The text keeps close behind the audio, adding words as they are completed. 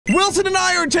Wilson and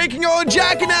I are taking on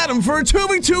Jack and Adam for a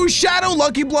 2v2 Shadow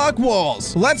Lucky Block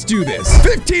walls. Let's do this.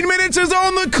 15 minutes is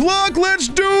on the clock. Let's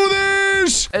do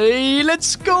this. Hey,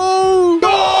 let's go.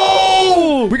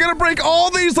 Go! We gotta break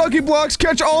all these Lucky Blocks,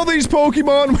 catch all these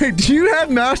Pokemon. Wait, do you have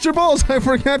Master Balls? I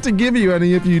forgot to give you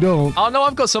any if you don't. Oh, no,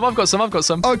 I've got some.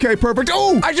 Okay, perfect.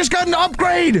 Oh, I just got an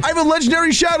upgrade. I have a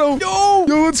Legendary Shadow. Yo,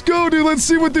 let's go, dude. Let's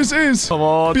see what this is. Come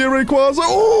on. Be a Rayquaza.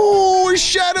 Oh, a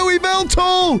Shadowy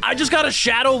Veltal. I just got a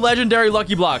Shadow Legendary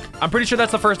Lucky Block. I'm pretty sure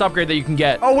that's the first upgrade that you can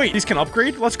get. Oh, wait, these can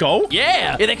upgrade? Let's go.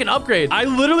 Yeah, they can upgrade. I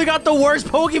literally got the worst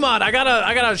Pokemon. I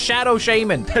got a Shadow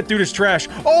Shaman. That dude is trash.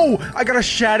 Oh, I got a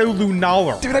Shadow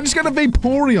Lunala. Dude, I just got a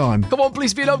Vaporeon. Come on,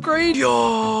 please be an upgrade.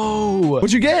 Yo.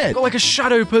 What'd you get? Got like a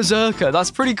Shadow Berserker. That's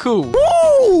pretty cool.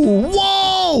 Woo!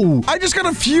 Whoa! I just got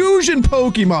a fusion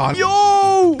Pokemon.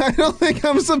 Yo! I don't think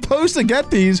I'm supposed to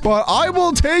get these, but I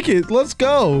will take it. Let's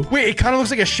go. Wait, it kind of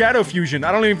looks like a Shadow Fusion.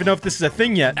 I don't even know if this is a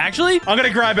thing yet. Actually? I'm gonna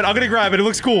grab it. It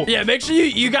looks cool. Yeah, make sure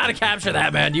you gotta capture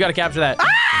that, man. You gotta capture that.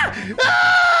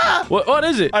 Ah! What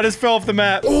is it? I just fell off the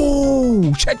map.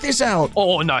 Oh, check this out.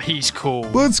 Oh, no, he's cool.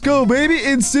 Let's go, baby.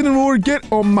 Incineroar,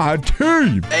 get on my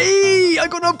team. Hey, I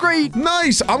got an upgrade.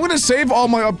 Nice. I'm going to save all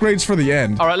my upgrades for the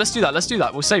end. All right, let's do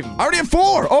that. We'll save them. I already have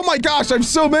 4. Oh my gosh, I have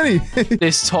so many.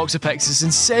 This Toxapex is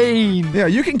insane. Yeah,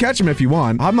 you can catch them if you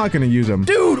want. I'm not going to use them.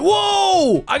 Dude,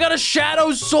 whoa! I got a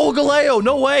Shadow Solgaleo.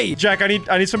 No way. Jack, I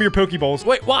need some of your Pokeballs.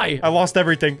 Wait, why? I lost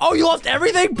everything. Oh, you lost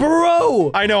everything?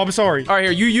 Bro! I know, I'm sorry. All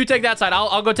right, here, you take that side.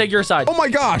 I'll go take your side. Oh my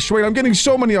gosh, wait, I'm getting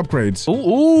so many upgrades.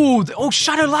 Oh,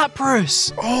 Shadow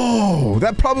Lapras. Oh,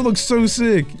 that probably looks so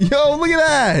sick. Yo, look at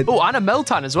that. Oh, and a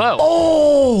Meltan as well.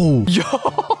 Oh!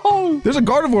 Yo! There's a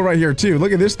Gardevoir right here, too.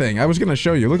 Look at this thing. I was going to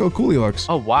show you. Look how cool he looks.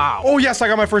 Oh, wow. Oh, yes, I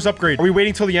got my first upgrade. Are we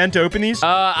waiting till the end to open these?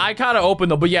 I kind of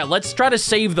opened them, but yeah, let's try to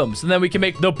save them so then we can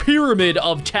make the Pyramid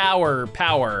of Tower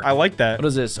Power. I like that. What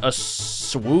is this? A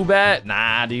Swoobat?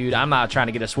 Nah, dude, I'm not trying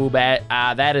to get a Swoobat.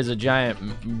 That is a giant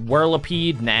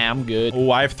Whirlipede. Nah, I'm good.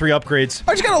 Oh, I have 3 upgrades.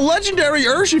 I just got a legendary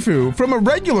Urshifu from a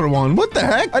regular one. What the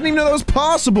heck? I didn't even know that was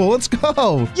possible. Let's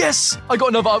go. Yes, I got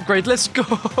another upgrade. Let's go.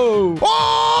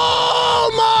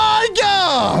 Oh my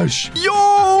gosh.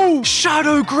 Yo,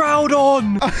 Shadow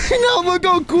Groudon. I know, look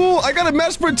how cool. I got a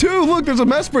Mesprit too. Look, there's a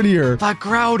Mesprit here. That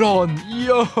Groudon.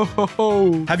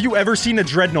 Yo. Have you ever seen a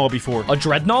Dreadnought before? A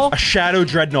Dreadnought? A Shadow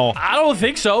Dreadnought. I don't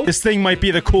think so. This thing might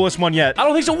be the coolest one yet. I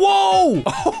don't think so. Whoa.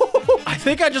 I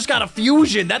think I just got a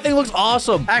fusion. That thing looks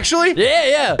awesome. Actually?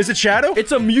 Yeah. Is it Shadow?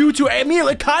 It's a Mewtwo. I mean,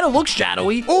 it kind of looks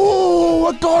shadowy. Oh,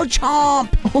 a Garchomp.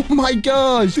 Oh my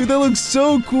gosh. Dude, that looks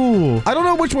so cool. I don't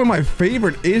know which one my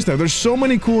favorite is, though. There's so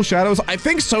many cool shadows. I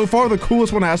think so far the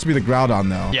coolest one has to be the Groudon,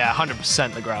 though. Yeah,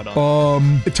 100% the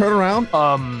Groudon. Turn around.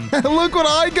 Look what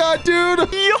I got, dude.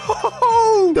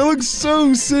 Yo! That looks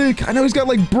so sick. I know he's got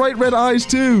like bright red eyes,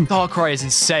 too. Darkrai is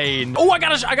insane. Oh, I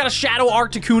got a Shadow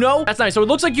Articuno. That's nice. So it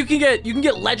looks like you can get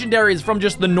legendaries from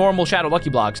just the normal Shadow Lucky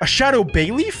Blocks. A Shadow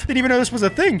Bayleaf? Didn't even know this was a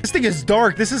thing. This thing is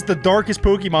dark. This is the darkest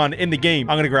Pokemon in the game.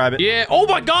 I'm gonna grab it. Yeah. Oh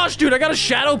my gosh, dude. I got a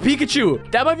Shadow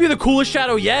Pikachu. That might be the coolest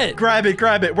shadow yet. Grab it.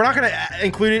 We're not gonna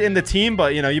include it in the team,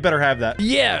 but you know, you better have that.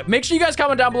 Yeah. Make sure you guys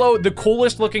comment down below the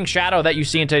coolest looking shadow that you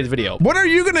see in today's video. When are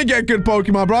you gonna get good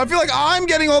Pokemon, bro? I feel like I'm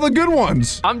getting all the good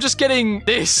ones. I'm just getting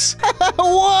this.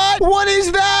 What? What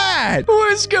is that?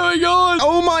 What is going on?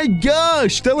 Oh my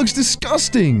gosh, that looks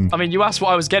disgusting. I mean, you asked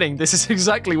what I was getting. This is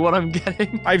exactly what I'm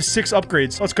getting. I have 6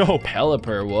 upgrades. Let's go.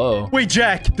 Pelipper, whoa. Wait,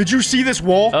 Jack, did you see this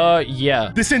wall?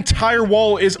 Yeah. This entire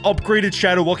wall is upgraded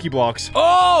Shadow Lucky Blocks.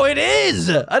 Oh, it is.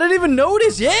 I didn't even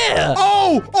notice. Yeah.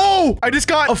 Oh, I just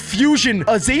got a fusion,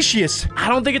 a Zacius. I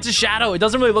don't think it's a shadow. It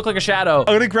doesn't really look like a shadow.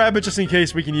 I'm gonna grab it just in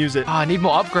case we can use it. I need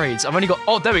more upgrades. I've only got...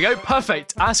 Oh, there we go.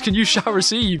 Perfect. Ask and you shall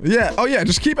receive. Yeah. Oh, yeah.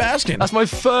 Just keep asking. That's my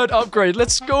 3rd upgrade.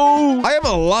 Let's go. I have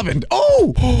 11.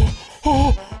 Oh!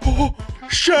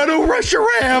 Shadow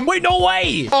Reshiram! Wait, no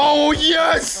way! Oh,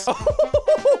 yes!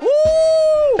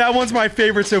 That one's my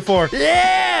favorite so far.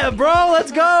 Yeah, bro,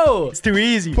 let's go! It's too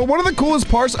easy. But one of the coolest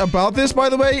parts about this, by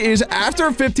the way, is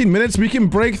after 15 minutes, we can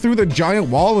break through the giant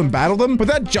wall and battle them. But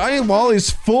that giant wall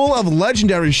is full of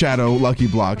legendary Shadow Lucky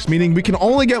Blocks, meaning we can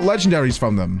only get legendaries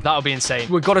from them. That would be insane.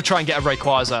 We've got to try and get a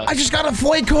Rayquaza. I just got a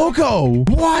Fuecoco.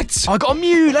 What? I got a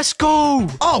Mew. Let's go.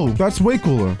 Oh, that's way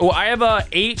cooler. Oh, I have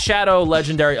 8 Shadow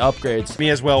legendary upgrades. Me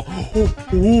as well.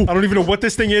 I don't even know what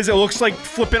this thing is. It looks like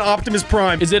flipping Optimus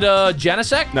Prime. Is it a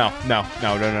Genesect? No.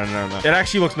 It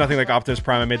actually looks nothing like Optimus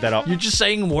Prime. I made that up. You're just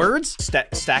saying words?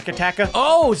 Stack Attacker?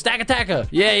 Oh, Stack Attacker.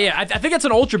 Yeah. I think it's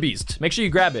an Ultra Beast. Make sure you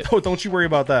grab it. Oh, don't you worry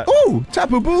about that. Oh,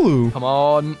 Tapu Bulu. Come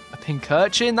on.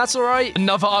 Pincurchin, that's all right.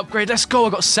 Another upgrade. Let's go. I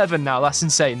got 7 now. That's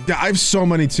insane. Yeah, I have so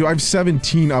many too. I have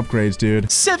 17 upgrades,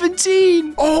 dude.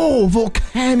 17. Oh,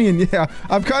 Volcanion. Yeah,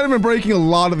 I've kind of been breaking a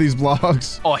lot of these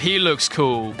blocks. Oh, he looks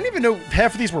cool. I didn't even know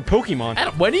half of these were Pokemon.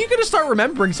 Adam, when are you gonna start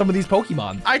remembering some of these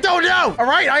Pokemon? I don't know. All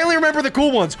right, I only remember the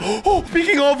cool ones. Oh,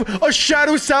 speaking of, a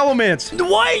Shadow Salamence.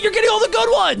 Why? You're getting all the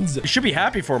good ones. You should be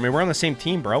happy for me. We're on the same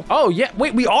team, bro. Oh, yeah.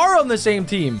 Wait, we are on the same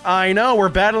team. I know. We're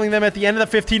battling them at the end of the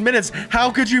 15 minutes.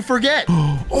 How could you forget?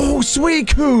 Oh,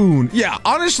 Suicune. Yeah,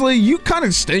 honestly, you kind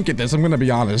of stink at this. I'm gonna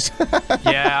be honest.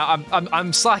 Yeah,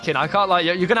 I'm slacking. I can't like.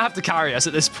 You're gonna have to carry us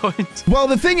at this point. Well,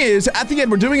 the thing is, at the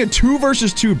end, we're doing a 2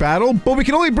 versus 2 battle, but we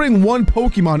can only bring 1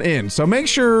 Pokemon in. So make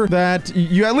sure that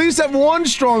you at least have 1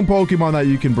 strong Pokemon that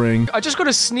you can bring. I just got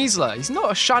a Sneasler. He's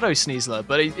not a Shadow Sneasler,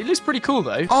 but he looks pretty cool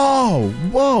though. Oh,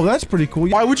 whoa, that's pretty cool.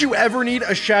 Why would you ever need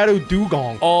a Shadow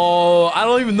Dugong? Oh, I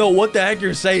don't even know what the heck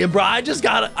you're saying, bro. I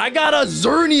got a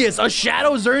Xerneas, a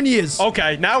Shadow Xerneas.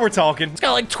 Okay, now we're talking. It's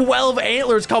got like 12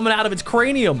 antlers coming out of its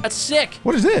cranium. That's sick.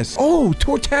 What is this? Oh,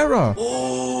 Torterra.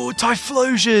 Oh,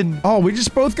 Typhlosion. Oh, we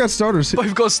just both got starters.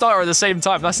 We've got a starter at the same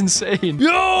time. That's insane.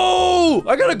 Yo,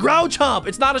 I got a Grouchomp.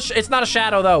 It's not a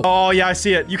shadow though. Oh, yeah, I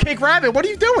see it. You can't grab it. What are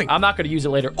you doing? I'm not gonna use it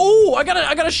later. Oh, I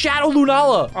got a Shadow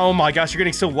Lunala. Oh my gosh, you're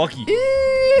getting so lucky.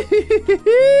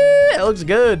 It looks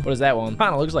good. What is that one?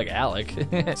 Kinda looks like Alec.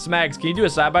 Smags, can you do a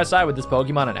side-by-side with this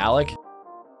Pokemon and Alec?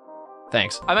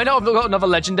 Thanks. I may not have got another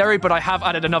legendary, but I have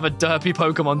added another derpy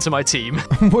Pokemon to my team.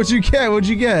 What'd you get? What'd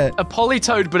you get? A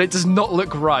Politoed, but it does not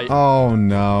look right. Oh,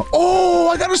 no. Oh,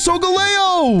 I got a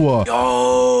Solgaleo.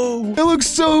 Oh! It looks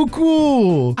so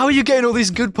cool. How are you getting all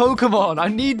these good Pokemon? I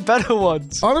need better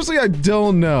ones. Honestly, I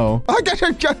don't know. I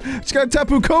just got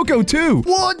Tapu Koko, too.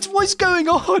 What? What's going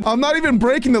on? I'm not even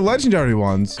breaking the legendary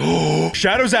ones.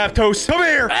 Shadow Zapdos, come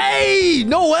here. Hey,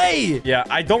 no way. Yeah,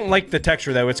 I don't like the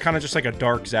texture, though. It's kind of just like a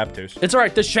dark Zapdos. It's all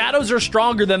right. The shadows are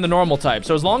stronger than the normal type.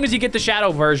 So as long as you get the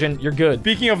shadow version, you're good.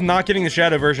 Speaking of not getting the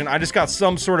shadow version, I just got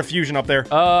some sort of fusion up there.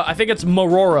 I think it's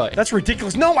Marora. That's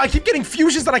ridiculous. No, I keep getting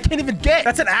fusions that I can't even get.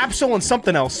 That's an Absol and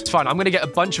something else. It's fine. I'm going to get a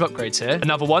bunch of upgrades here.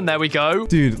 Another one. There we go.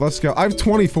 Dude, let's go. I have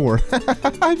 24.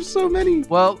 I have so many.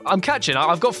 Well, I'm catching.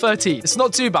 I've got 30. It's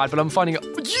not too bad, but I'm finding it.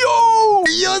 Yo!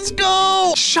 Let's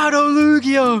go. Shadow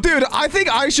Lugia. Dude, I think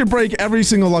I should break every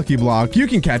single lucky block. You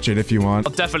can catch it if you want.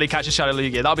 I'll definitely catch a Shadow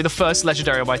Lugia. That'll be the first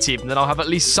legendary on my team, and then I'll have at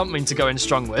least something to go in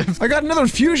strong with. I got another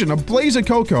fusion, a Blaze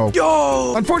Coco.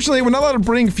 Yo! Unfortunately, we're not allowed to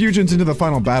bring fusions into the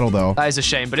final battle, though. That is a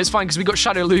shame, but it's fine because we got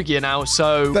Shadow Lugia now,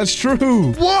 so... That's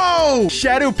true. Whoa!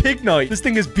 Shadow Pignite. This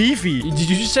thing is beefy. Did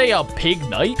you just say a pig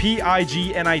knight?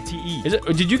 Pignite. Is it?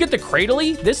 Did you get the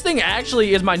Cradily? This thing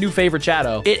actually is my new favorite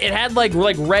shadow. It had like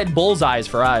red bullseyes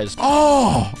for eyes.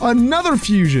 Oh, another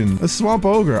fusion. A Swamp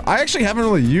Ogre. I actually haven't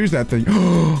really used that thing.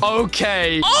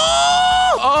 Okay.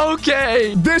 Oh!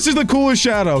 Okay. This is the coolest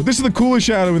shadow. This is the coolest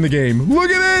shadow in the game.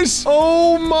 Look at this.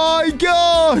 Oh my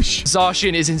gosh.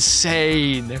 Zacian is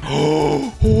insane.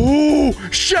 Oh,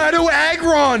 Shadow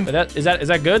Aggron. Is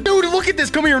that good? Dude, look at this.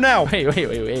 Come here now.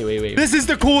 Wait. This is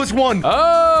the coolest one.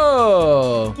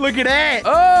 Oh. Look at that.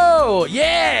 Oh,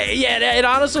 yeah. It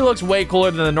honestly looks way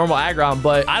cooler than the normal Aggron,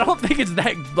 but I don't think it's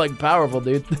that, like, powerful,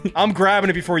 dude. I'm grabbing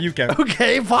it before you can.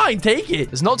 Okay, fine. Take it.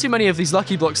 There's not too many of these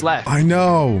lucky blocks left. I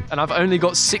know. And I've only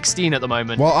got 16 at the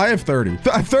moment. Well, I have 30.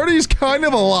 30 is kind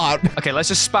of a lot. Okay, let's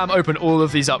just spam open all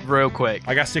of these up real quick.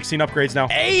 I got 16 upgrades now.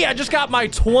 Hey, I just got my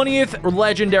 20th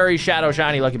legendary Shadow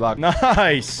Shiny Lucky Block.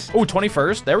 Nice. Oh,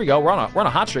 21st. There we go. We're on a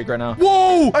hot streak right now.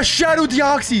 Whoa, a Shadow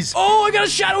Deoxys. Oh, I got a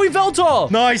Shadowy Veltal.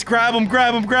 Nice. Grab him.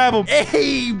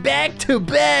 Hey, back to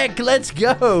back. Let's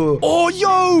go. Oh,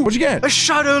 yo. What'd you get? A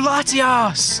Shadow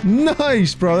Latias.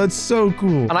 Nice, bro. That's so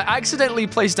cool. And I accidentally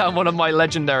placed down one of my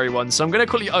legendary ones, so I'm going to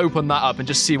quickly open that up and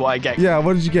just see what I get. Yeah,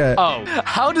 what did you get? Oh,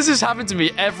 how does this happen to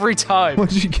me every time? What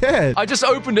did you get? I just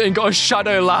opened it and got a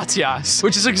Shadow Latias,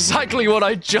 which is exactly what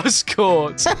I just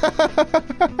caught.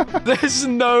 There's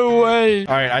no way.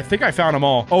 All right, I think I found them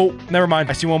all. Oh, never mind.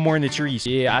 I see one more in the trees.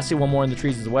 Yeah, I see one more in the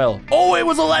trees as well. Oh, it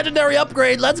was a legendary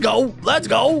upgrade. Let's go.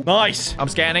 Nice. I'm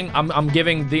scanning. I'm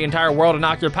giving the entire world a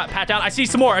knock-your pat down. I see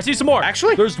some more.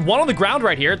 Actually? There's one on the ground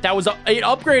right here. That was it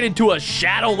upgraded to a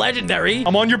Shadow Legendary.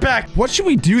 I'm on your back. What should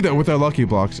we do, though, with our lucky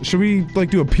blocks? Should we, like,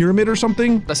 do a pyramid or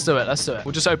something? Let's do it.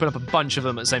 We'll just open up a bunch of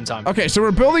them at the same time. Okay, so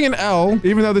we're building an L,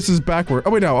 even though this is backward.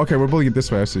 Oh, wait, no. Okay, we're building it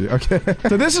this way, I see. Okay.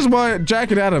 So this is what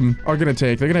Jack and Adam are going to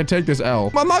take. They're going to take this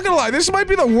L. I'm not going to lie. This might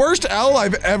be the worst L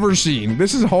I've ever seen.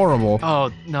 This is horrible.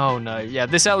 Oh, no. Yeah,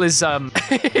 this L is,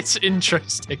 it's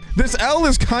interesting. This L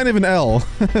is kind of an L.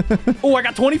 Oh, I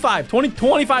got 25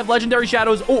 legendary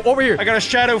shadows. Oh, over here. I got a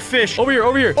Shadow Fish. Over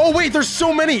here. Oh, wait, there's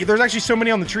so many. There's actually so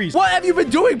many on the trees. What have you been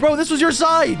doing, bro? this was your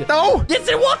side. No. Yes,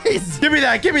 it was. Give me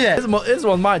that. Give me that. This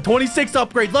one's mine. 26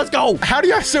 upgrades. Let's go. How do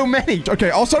you have so many? Okay,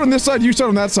 I'll start on this side, you start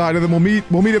on that side, and then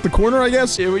we'll meet at the corner, I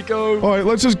guess. Here we go. All right,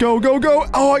 let's just go.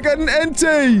 Oh, I got an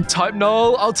Entei. Type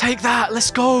null. I'll take that. Let's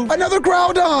go. Another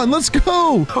Groudon. Let's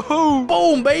go.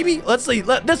 Boom, baby. Let's see.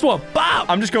 This one. Bop.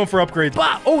 I'm just going for upgrades.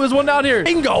 Bop. Oh, there's one down here.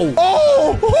 Bingo.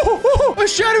 Oh, a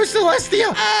Shadow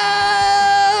Celestia.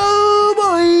 Oh,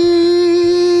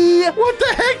 boy. What the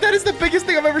heck? That is the biggest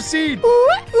thing I've ever seen.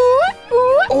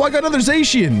 Oh, I got another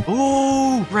Zacian.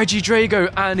 Ooh,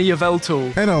 Regidrago and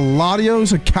Yveltal. And a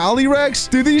Latios, a Calyrex.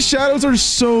 Dude, these shadows are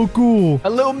so cool. A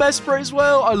little Mesprit as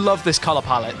well. I love this color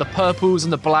palette. The purples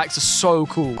and the blacks are so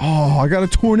cool. Oh, I got a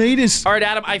Tornadus. All right,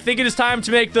 Adam, I think it is time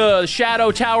to make the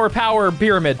Shadow Tower Power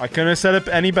Pyramid. I couldn't have set up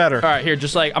any better. All right, here,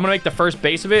 just like, I'm gonna make the first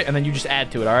base of it, and then you just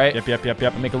add to it, all right? Yep. Make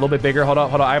it a little bit bigger. Hold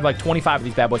on. I have like 25 of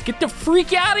these bad boys. Get the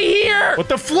freak out of here. What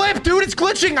the flip, dude? It's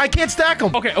glitching. I can't stack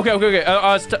them. Okay.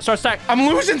 Start stack. I'm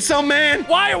losing some, man.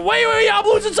 Why? Wait, I'm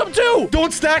losing some too.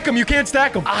 Don't stack them. You can't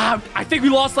stack them. I think we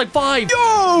lost like 5.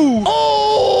 Yo!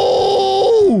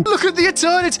 Oh! Look at the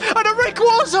Eternity and a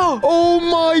Rayquaza! Oh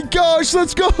my gosh,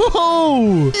 let's go!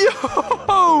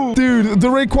 Yo! Dude, the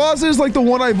Rayquaza is like the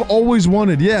one I've always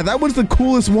wanted. Yeah, that was the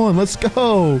coolest one. Let's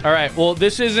go. All right, well,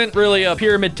 this isn't really a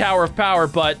pyramid tower of power,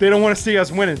 but They don't want to see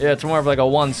us winning. yeah, it's more of like a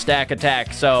 1-stack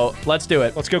attack. So let's do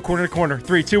it. Let's go corner to corner.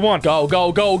 3, 2, 1. Go,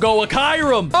 a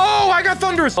Kyurem. Oh, I got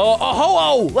Thunderous. A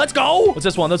Ho-Oh. Let's go. What's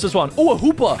this one? Oh, a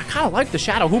Hoopa. I kind of like the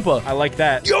Shadow Hoopa. I like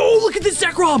that. Yo, look at this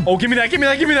Zekrom. Oh, give me that.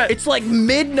 It's like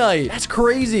midnight. That's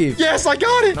crazy. Yes, I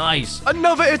got it. Nice.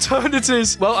 Another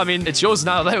Eternities. Well, I mean, it's yours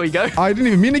now. There we go. I didn't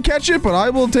even mean to catch it, but I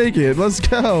will take it. Let's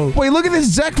go. Wait, look at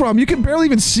this Zekrom. You can barely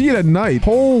even see it at night.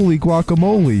 Holy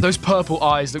guacamole. Those purple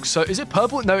eyes look so... Is it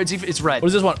purple? No, it's red. What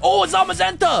is this one? Oh, it's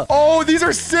Zamazenta. Oh, these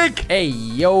are sick. Hey,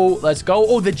 yo, let's go.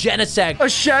 Oh, the Genesect. A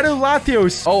Shadow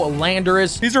Latios. Oh, a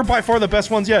Landorus. These are by far the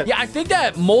best ones yet. Yeah, I think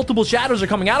that multiple shadows are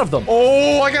coming out of them.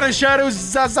 Oh, I got a Shadow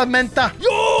Zazamenta.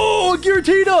 Yo,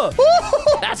 Giratina.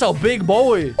 That's a big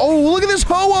boy. Oh, look at this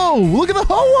Ho-Oh. Look at the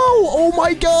Ho-Oh. Oh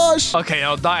my gosh. Okay,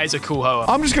 now that is a cool Hoa.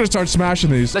 I'm just going to start smashing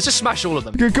these. Let's just smash all of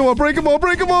them. Okay, come on, break them all.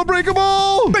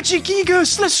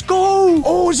 Regigigas, let's go!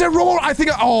 Oh, Zerora.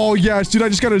 Oh, yes, dude, I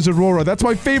just got a Zerora. That's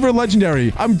my favorite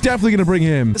legendary. I'm definitely going to bring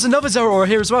him. There's another Zeraora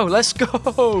here as well. Let's go!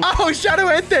 Oh, Shadow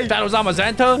Entei. Shadow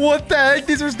Zamazenta. What the heck?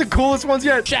 These are the coolest ones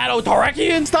yet. Shadow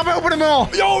Torekian. Stop opening them all.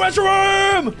 Yo,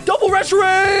 Reshiram. Double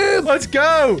Reshiram. Let's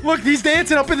go. Look, he's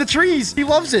dancing up in the trees. He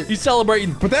loves it. He's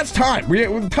celebrating. But that's time.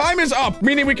 Time is up,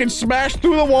 meaning we can smash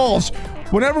through the walls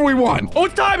whenever we want. Oh,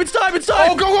 it's time.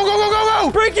 Oh,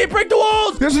 go. Break the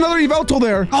walls. There's another Yveltal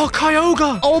there. Oh,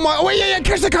 Kyogre! Oh my, oh wait, yeah,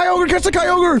 catch the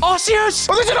Kyogre. Arceus!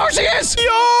 Oh, there's an Arceus.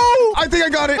 Yo. I think I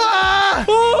got it. Ah!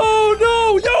 Oh,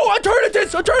 no. Yo,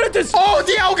 Eternatus. Oh,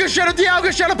 Dialga,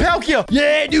 Shadow Palkia.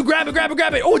 Yeah, dude, grab it.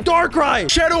 Oh, Darkrai.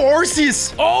 Shadow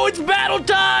Arceus. Oh, it's battle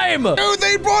time. Dude,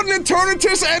 they brought an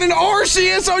Eternatus and an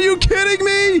Arceus. Are you kidding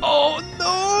me? Oh,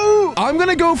 no. I'm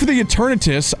gonna go for the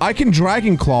Eternatus. I can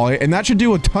Dragon Claw it, and that should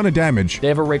do a ton of damage. They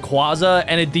have a Rayquaza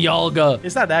and a Dialga.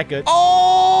 It's not that good.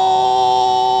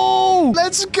 Oh!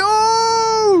 Let's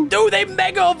go! Dude, they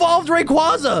mega evolved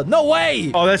Rayquaza. No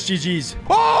way. Oh, that's GG's.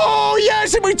 Oh,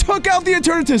 yes, and we took out the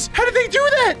Eternatus. How did they do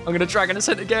that? I'm gonna Dragon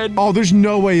Ascent again. Oh, there's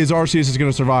no way his Arceus is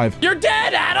gonna survive. You're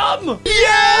dead, Adam.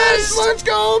 Yes! Let's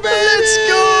go, baby! Let's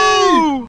go!